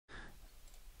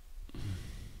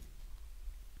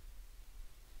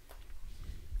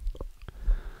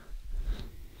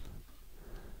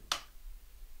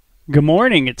Good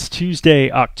morning. It's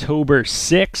Tuesday, October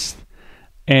 6th,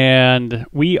 and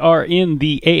we are in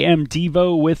the AM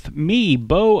Devo with me,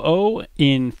 Bo O,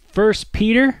 in First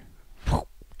Peter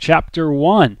chapter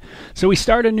 1. So we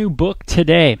start a new book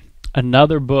today,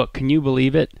 another book. Can you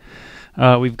believe it?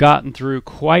 We've gotten through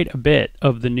quite a bit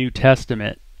of the New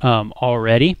Testament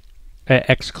already,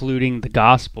 excluding the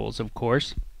Gospels, of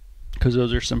course, because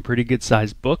those are some pretty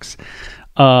good-sized books.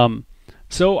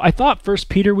 So I thought First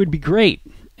Peter would be great.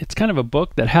 It's kind of a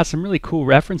book that has some really cool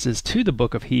references to the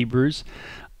book of Hebrews,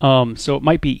 so it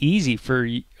might be easy for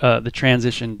the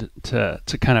transition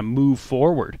to kind of move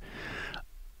forward.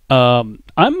 I'm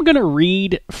going to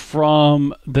read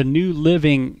from the New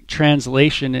Living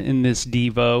Translation in this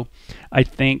Devo, I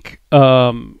think,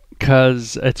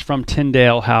 because it's from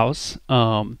Tyndale House.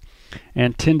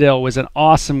 And Tyndale was an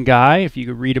awesome guy. If you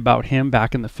could read about him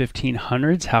back in the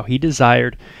 1500s, how he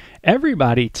desired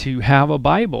everybody to have a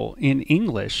Bible in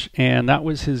English, and that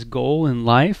was his goal in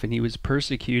life, and he was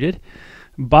persecuted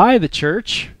by the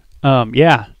church.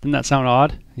 Yeah, doesn't that sound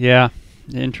odd? Yeah,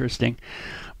 interesting.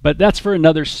 But that's for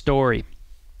another story.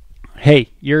 Hey,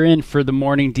 you're in for the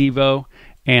morning Devo,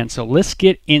 and so let's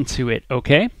get into it,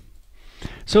 okay?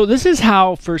 So this is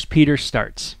how First Peter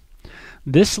starts.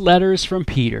 This letter is from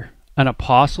Peter, an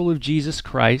apostle of Jesus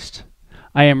Christ.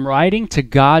 I am writing to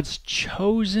God's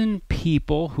chosen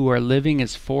people who are living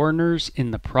as foreigners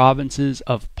in the provinces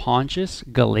of Pontus,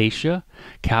 Galatia,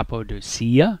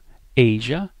 Cappadocia,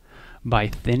 Asia,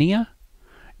 Bithynia.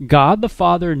 God the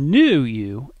Father knew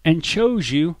you and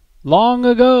chose you long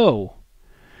ago,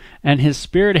 and His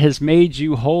Spirit has made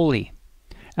you holy.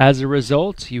 As a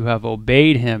result, you have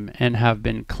obeyed Him and have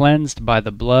been cleansed by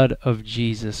the blood of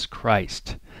Jesus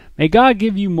Christ. May God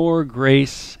give you more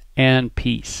grace and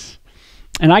peace.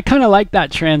 And I kind of like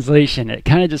that translation. It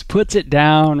kind of just puts it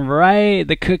down right,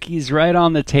 the cookies right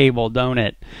on the table, don't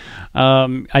it?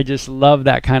 I just love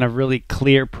that kind of really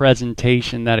clear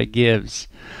presentation that it gives.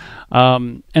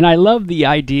 And I love the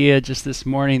idea just this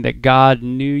morning that God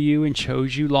knew you and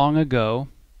chose you long ago.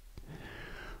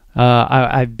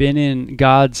 I've been in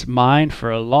God's mind for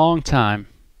a long time,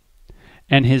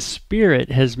 and His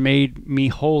Spirit has made me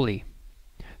holy.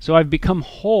 So I've become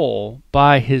whole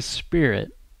by His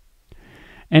Spirit.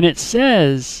 And it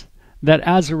says that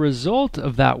as a result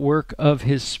of that work of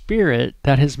His Spirit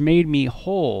that has made me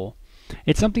whole,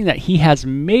 it's something that He has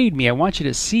made me. I want you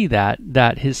to see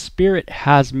that His Spirit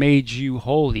has made you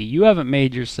holy. You haven't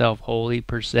made yourself holy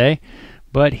per se,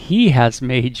 but He has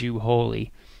made you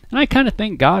holy. And I kind of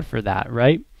thank God for that,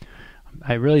 right?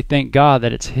 I really thank God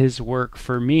that it's His work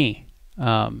for me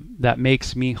that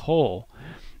makes me whole.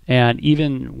 And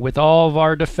even with all of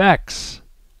our defects,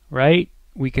 right?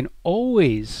 We can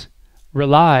always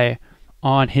rely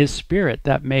on His Spirit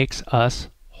that makes us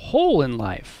whole in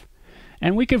life.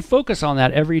 And we can focus on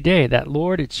that every day, that,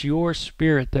 Lord, it's your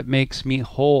Spirit that makes me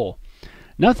whole.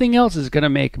 Nothing else is going to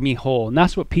make me whole. And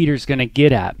that's what Peter's going to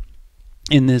get at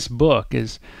in this book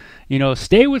is,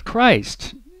 stay with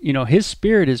Christ. His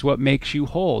Spirit is what makes you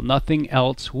whole. Nothing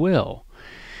else will.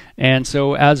 And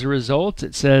so as a result,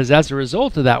 it says, as a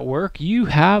result of that work, you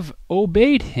have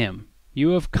obeyed Him.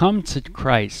 You have come to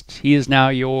Christ. He is now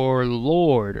your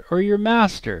Lord or your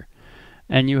Master,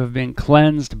 and you have been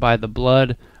cleansed by the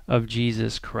blood of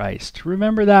Jesus Christ.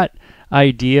 Remember that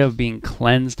idea of being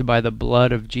cleansed by the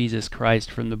blood of Jesus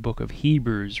Christ from the book of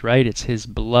Hebrews, right? It's His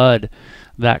blood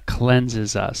that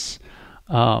cleanses us.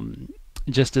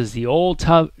 Just as the old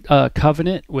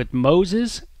covenant with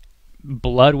Moses,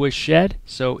 blood was shed,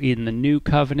 so in the new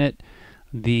covenant,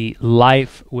 the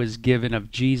life was given of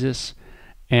Jesus,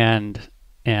 and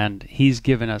He's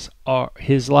given us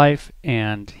His life,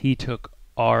 and He took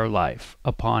our life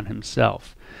upon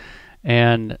Himself.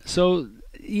 And so,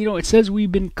 it says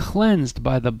we've been cleansed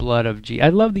by the blood of Jesus. I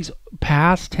love these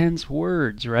past tense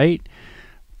words, right?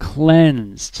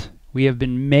 Cleansed. We have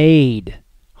been made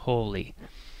holy.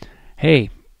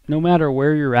 Hey, no matter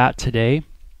where you're at today,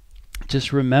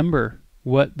 just remember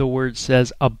what the Word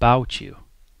says about you.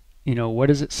 What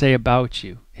does it say about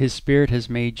you? His Spirit has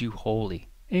made you holy.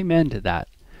 Amen to that.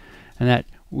 And that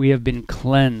we have been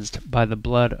cleansed by the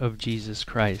blood of Jesus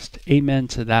Christ. Amen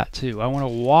to that too. I want to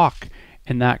walk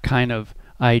in that kind of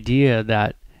idea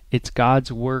that it's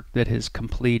God's work that has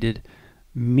completed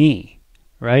me,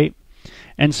 right?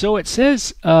 And so it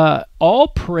says, all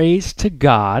praise to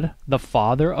God, the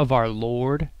Father of our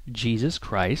Lord Jesus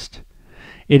Christ.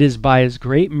 It is by His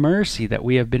great mercy that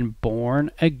we have been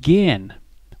born again.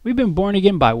 We've been born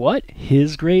again by what?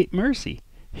 His great mercy.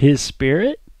 His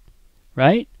Spirit,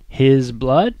 right? His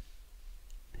blood,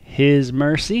 His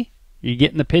mercy. You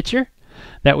getting the picture?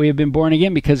 that we have been born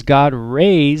again because God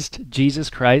raised Jesus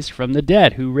Christ from the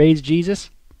dead. Who raised Jesus?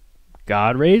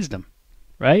 God raised him,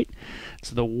 right?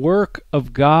 It's the work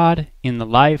of God in the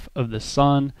life of the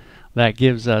Son that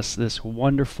gives us this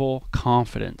wonderful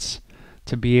confidence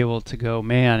to be able to go,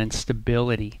 man, and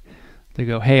stability. To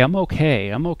go, hey, I'm okay.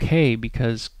 I'm okay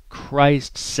because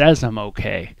Christ says I'm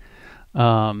okay.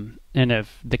 And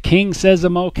if the King says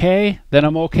I'm okay, then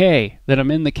I'm okay. Then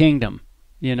I'm in the kingdom,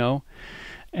 you know.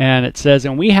 And it says,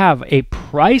 and we have a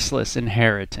priceless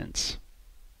inheritance.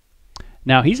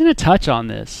 Now, he's going to touch on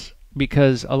this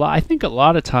because I think a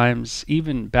lot of times,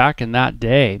 even back in that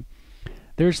day,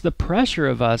 there's the pressure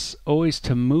of us always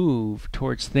to move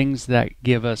towards things that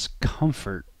give us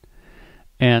comfort.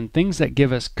 And things that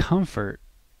give us comfort,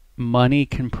 money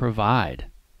can provide.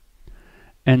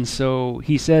 And so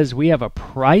he says we have a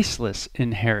priceless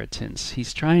inheritance.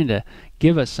 He's trying to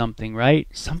give us something, right?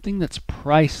 Something that's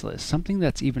priceless, something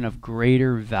that's even of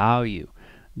greater value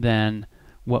than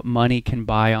what money can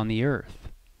buy on the earth.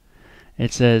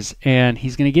 It says, and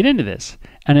he's going to get into this,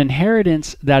 an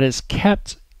inheritance that is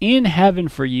kept in heaven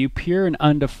for you, pure and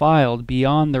undefiled,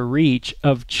 beyond the reach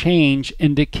of change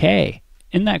and decay.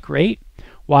 Isn't that great?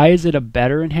 Why is it a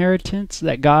better inheritance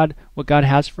that what God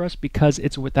has for us? Because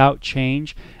it's without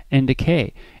change and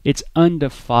decay. It's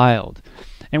undefiled.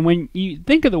 And when you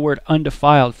think of the word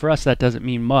undefiled, for us that doesn't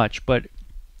mean much, but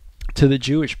to the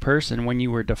Jewish person, when you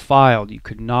were defiled, you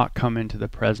could not come into the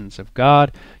presence of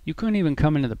God. You couldn't even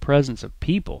come into the presence of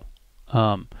people.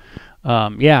 It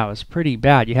was pretty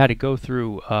bad. You had to go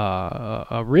through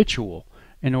a ritual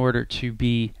in order to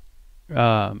be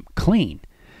clean.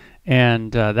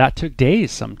 And that took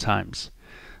days sometimes.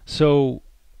 So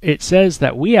it says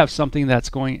that we have something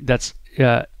that's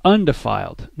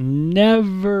undefiled.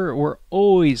 We're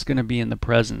always going to be in the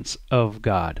presence of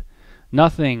God.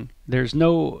 There's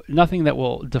nothing that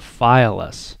will defile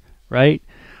us, right?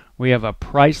 We have a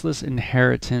priceless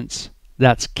inheritance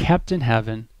that's kept in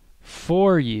heaven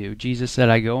for you. Jesus said,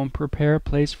 I go and prepare a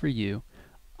place for you,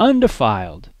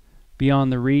 undefiled,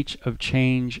 beyond the reach of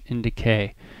change and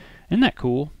decay. Isn't that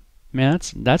cool? Man,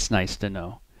 that's nice to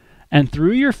know. And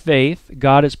through your faith,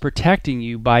 God is protecting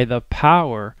you by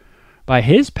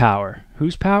His power.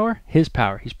 Whose power? His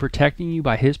power. He's protecting you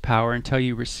by His power until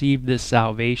you receive this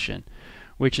salvation,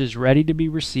 which is ready to be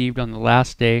received on the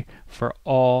last day for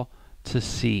all to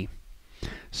see.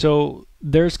 So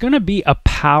there's going to be a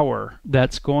power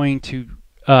that's going to,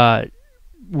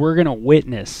 we're going to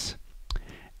witness,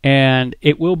 and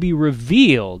it will be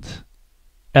revealed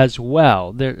as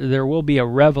well. There will be a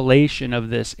revelation of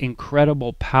this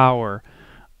incredible power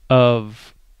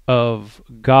of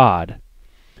God,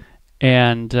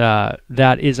 and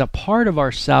that is a part of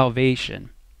our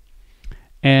salvation.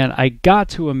 And I got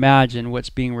to imagine what's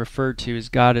being referred to as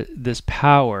God. This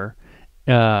power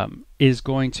is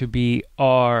going to be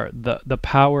the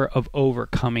power of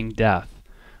overcoming death,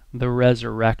 the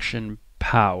resurrection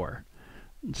power,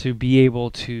 to be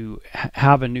able to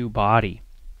have a new body.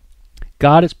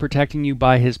 God is protecting you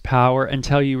by His power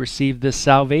until you receive this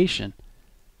salvation.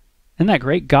 Isn't that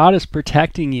great? God is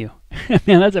protecting you.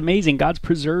 Man, that's amazing. God's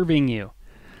preserving you,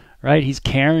 right? He's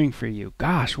caring for you.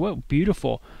 Gosh, what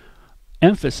beautiful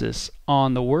emphasis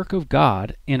on the work of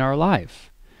God in our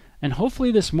life. And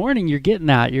hopefully this morning you're getting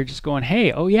that. You're just going,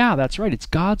 hey, oh yeah, that's right. It's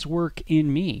God's work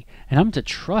in me. And I'm to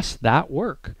trust that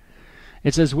work.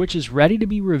 It says, which is ready to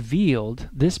be revealed.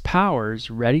 This power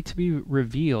is ready to be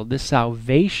revealed. This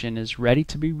salvation is ready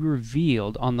to be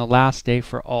revealed on the last day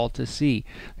for all to see.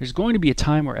 There's going to be a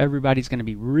time where everybody's going to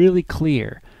be really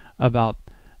clear about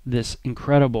this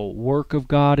incredible work of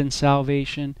God in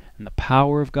salvation and the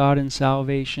power of God in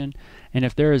salvation. And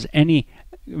if there is any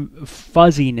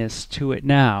fuzziness to it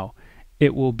now,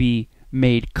 it will be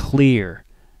made clear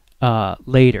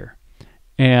later.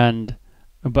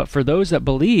 But for those that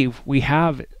believe, we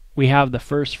have the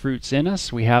first fruits in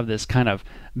us. We have this kind of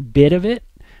bit of it.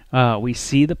 We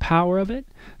see the power of it.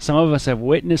 Some of us have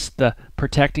witnessed the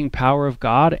protecting power of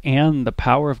God and the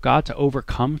power of God to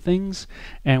overcome things,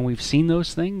 and we've seen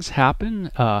those things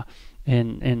happen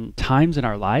in times in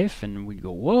our life, and we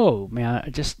go, whoa,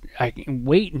 man, I can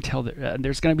wait until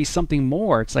there's going to be something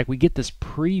more. It's like we get this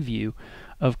preview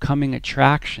of coming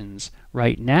attractions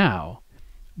right now,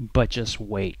 but just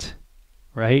wait.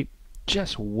 Right?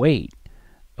 Just wait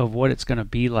of what it's going to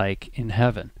be like in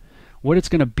heaven. What it's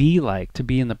going to be like to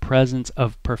be in the presence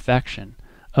of perfection,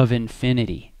 of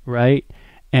infinity, right?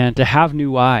 And to have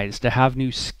new eyes, to have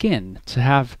new skin,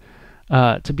 to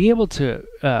be able to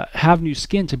have new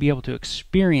skin, to be able to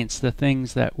experience the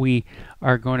things that we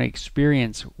are going to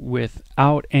experience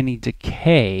without any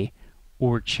decay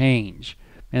or change.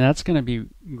 And that's going to be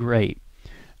great.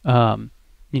 Um,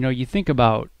 you think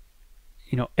about,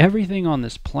 everything on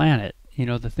this planet,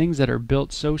 the things that are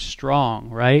built so strong,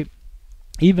 right?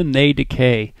 Even they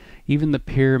decay. Even the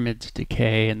pyramids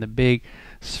decay, and the big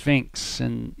Sphinx,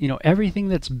 and everything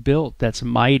that's built that's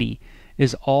mighty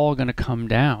is all going to come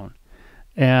down.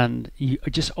 And you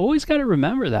just always got to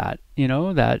remember that,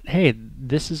 that, hey,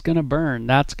 this is going to burn,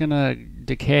 that's going to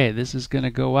decay, this is going to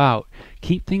go out.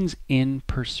 Keep things in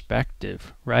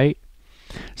perspective, right?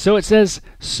 So it says,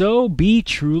 so be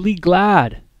truly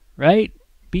glad, right?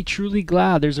 Be truly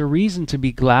glad. There's a reason to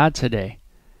be glad today.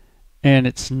 And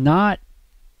it's not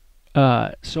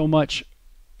so much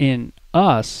in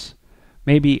us,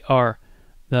 maybe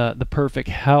the perfect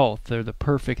health, or the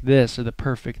perfect this, or the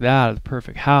perfect that, or the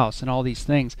perfect house, and all these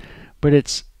things, but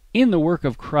it's in the work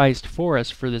of Christ for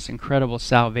us, for this incredible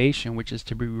salvation, which is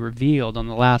to be revealed on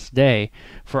the last day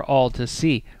for all to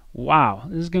see. Wow,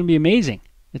 this is going to be amazing.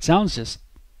 It sounds just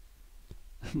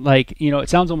like, it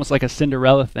sounds almost like a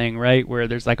Cinderella thing, right? Where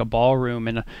there's like a ballroom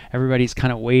and everybody's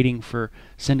kind of waiting for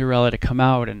Cinderella to come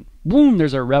out, and boom,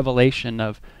 there's a revelation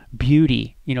of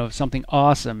beauty, of something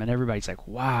awesome, and everybody's like,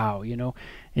 wow,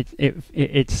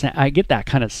 it's I get that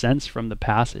kind of sense from the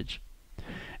passage.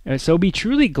 So be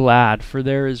truly glad, for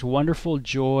there is wonderful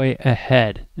joy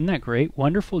ahead. Isn't that great?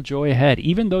 Wonderful joy ahead,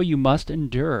 even though you must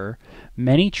endure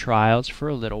many trials for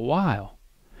a little while.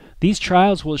 These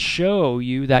trials will show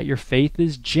you that your faith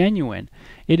is genuine.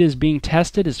 It is being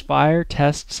tested as fire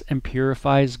tests and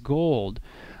purifies gold,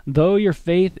 though your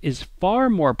faith is far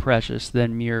more precious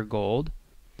than mere gold.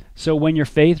 So when your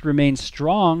faith remains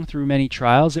strong through many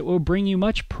trials, it will bring you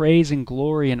much praise and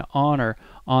glory and honor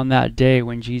on that day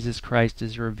when Jesus Christ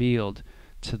is revealed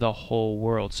to the whole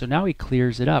world. So now he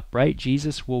clears it up, right?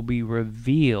 Jesus will be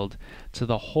revealed to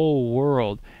the whole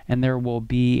world, and there will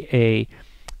be a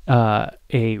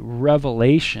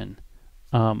revelation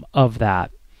of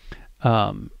that,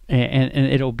 and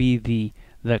it'll be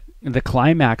the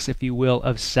climax, if you will,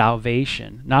 of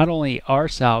salvation. Not only our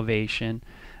salvation,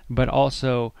 but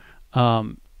also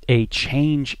a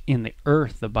change in the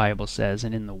earth, the Bible says,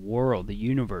 and in the world, the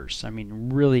universe. I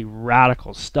mean, really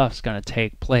radical stuff's going to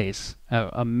take place,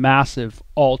 a massive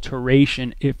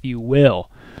alteration, if you will.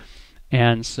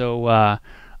 And so I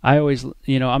always,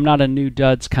 I'm not a new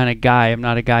duds kind of guy. I'm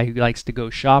not a guy who likes to go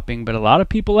shopping, but a lot of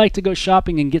people like to go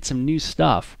shopping and get some new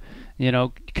stuff.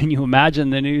 Can you imagine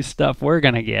the new stuff we're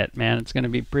going to get, man? It's going to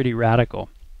be pretty radical.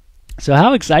 So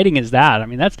how exciting is that? I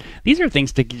mean, these are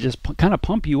things to just kind of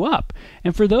pump you up.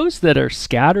 And for those that are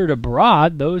scattered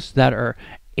abroad, those that are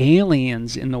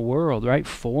aliens in the world, right?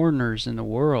 Foreigners in the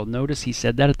world. Notice he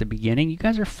said that at the beginning. You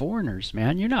guys are foreigners,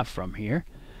 man. You're not from here.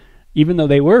 Even though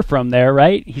they were from there,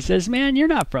 right? He says, man, you're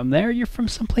not from there. You're from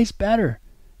someplace better,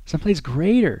 someplace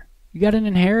greater. You got an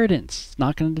inheritance. It's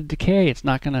not going to decay. It's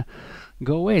not going to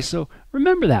go away. So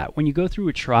remember that when you go through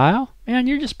a trial, man,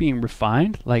 you're just being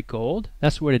refined like gold.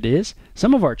 That's what it is.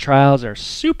 Some of our trials are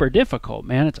super difficult,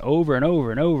 man. It's over and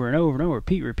over and over and over and over,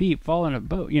 repeat, fall in a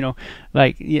boat.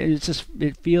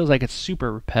 It feels like it's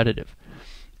super repetitive,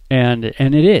 and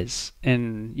it is.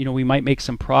 And we might make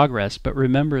some progress, but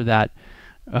remember that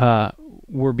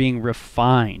we're being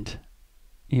refined.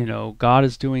 God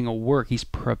is doing a work. He's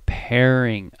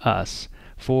preparing us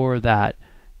for that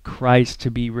Christ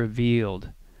to be revealed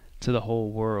to the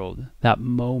whole world, that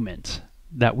moment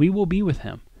that we will be with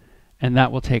him, and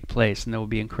that will take place, and there will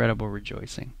be incredible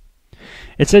rejoicing.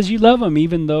 It says you love him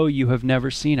even though you have never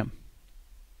seen him.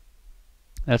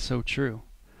 That's so true.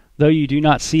 Though you do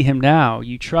not see him now,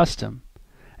 you trust him,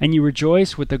 and you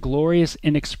rejoice with a glorious,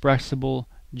 inexpressible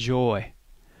joy.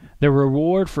 The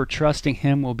reward for trusting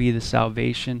him will be the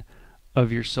salvation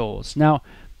of your souls. Now,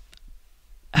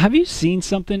 have you seen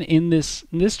something in this?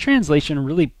 This translation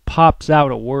really pops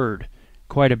out a word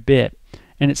quite a bit,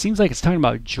 and it seems like it's talking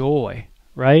about joy,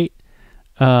 right?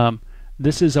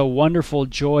 This is a wonderful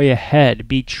joy ahead.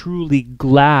 Be truly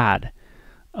glad.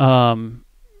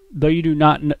 Though you do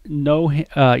not know,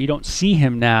 you don't see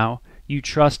him now, you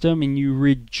trust him and you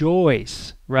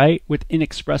rejoice, right? With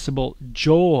inexpressible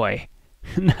joy.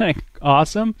 Isn't that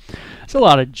awesome? It's a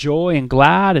lot of joy and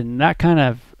glad and that kind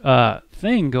of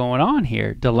thing going on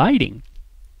here. Delighting.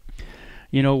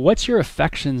 What's your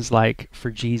affections like for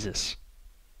Jesus?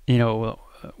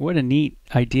 What a neat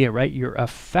idea, right? Your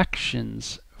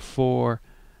affections for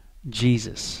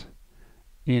Jesus.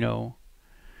 And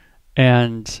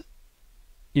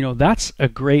that's a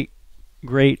great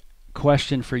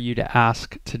question for you to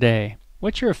ask today.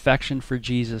 What's your affection for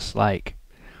Jesus like?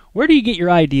 Where do you get your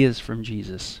ideas from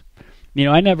Jesus?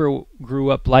 I never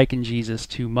grew up liking Jesus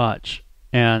too much,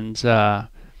 and I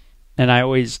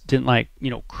always didn't like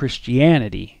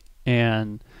Christianity,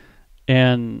 and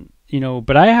And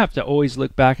but I have to always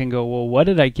look back and go, well, what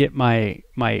did I get my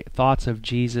thoughts of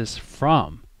Jesus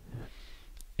from?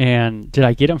 And did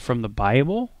I get them from the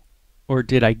Bible, or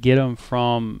did I get them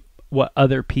from what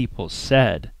other people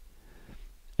said?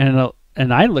 And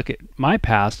I look at my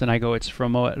past and I go, it's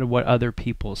from what other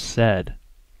people said.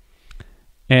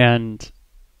 And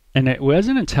it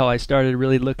wasn't until I started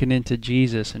really looking into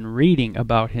Jesus and reading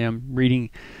about him,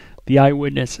 reading the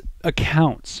eyewitness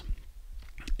accounts,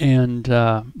 and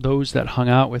those that hung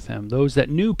out with him, those that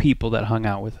knew people that hung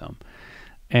out with him.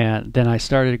 And then I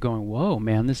started going, whoa,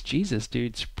 man, this Jesus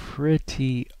dude's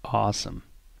pretty awesome.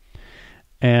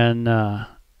 And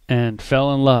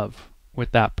fell in love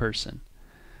with that person.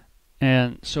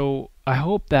 And so I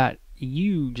hope that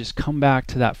you just come back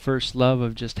to that first love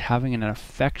of just having an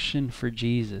affection for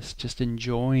Jesus, just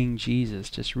enjoying Jesus,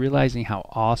 just realizing how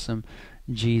awesome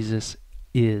Jesus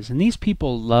is. And these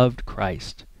people loved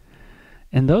Christ.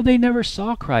 And though they never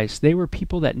saw Christ, they were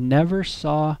people that never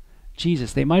saw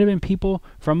Jesus. They might have been people,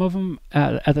 some of them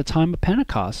at the time of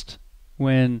Pentecost,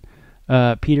 when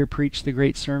Peter preached the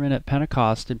great sermon at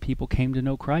Pentecost and people came to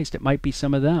know Christ. It might be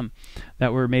some of them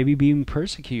that were maybe being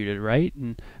persecuted, right?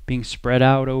 And being spread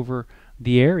out over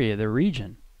the area, the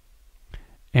region.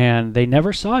 And they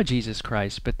never saw Jesus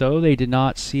Christ, but though they did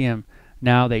not see him,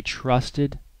 now they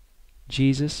trusted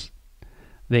Jesus.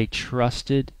 They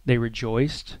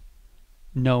rejoiced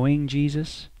knowing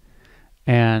Jesus.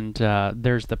 And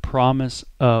there's the promise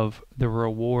of the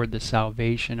reward, the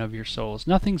salvation of your souls.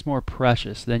 Nothing's more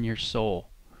precious than your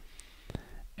soul.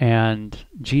 And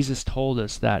Jesus told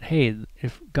us that, hey,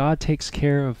 if God takes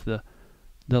care of the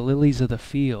lilies of the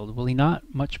field, will he not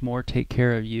much more take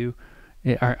care of you?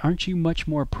 Aren't you much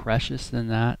more precious than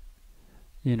that?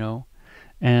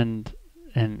 And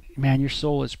man, your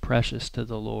soul is precious to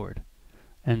the Lord.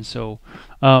 And so,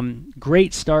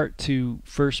 great start to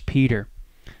 1 Peter.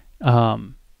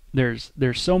 There's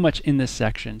so much in this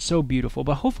section, so beautiful.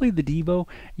 But hopefully the Devo,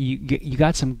 you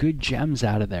got some good gems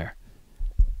out of there,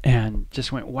 and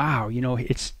just went, wow,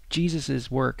 it's Jesus's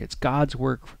work, it's God's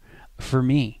work for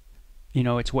me.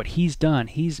 It's what he's done.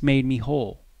 He's made me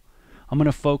whole. I'm going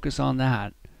to focus on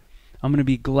that. I'm going to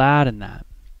be glad in that.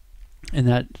 And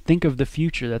that think of the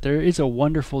future, that there is a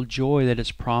wonderful joy that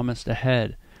is promised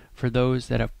ahead for those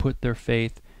that have put their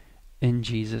faith in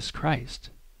Jesus Christ.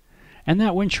 And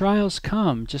that when trials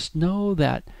come, just know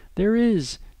that there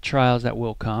is trials that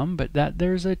will come, but that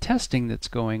there's a testing that's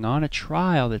going on, a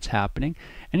trial that's happening,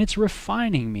 and it's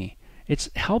refining me. It's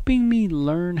helping me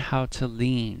learn how to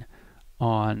lean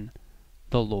on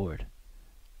the Lord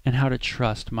and how to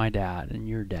trust my dad and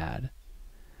your dad.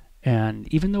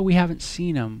 And even though we haven't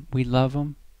seen him, we love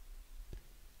him.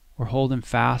 We're holding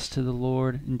fast to the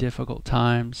Lord in difficult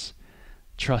times,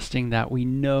 trusting that we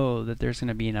know that there's going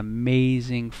to be an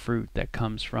amazing fruit that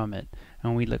comes from it.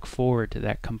 And we look forward to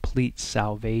that complete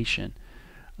salvation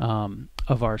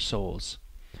of our souls.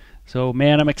 So,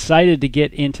 man, I'm excited to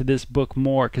get into this book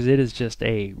more because it is just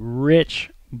a rich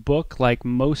book, like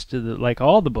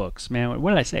all the books, man.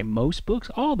 What did I say? Most books?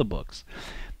 All the books.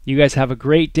 You guys have a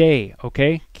great day,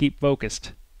 okay? Keep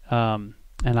focused. And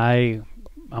I'm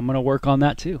going to work on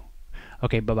that too.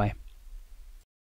 Okay, bye-bye.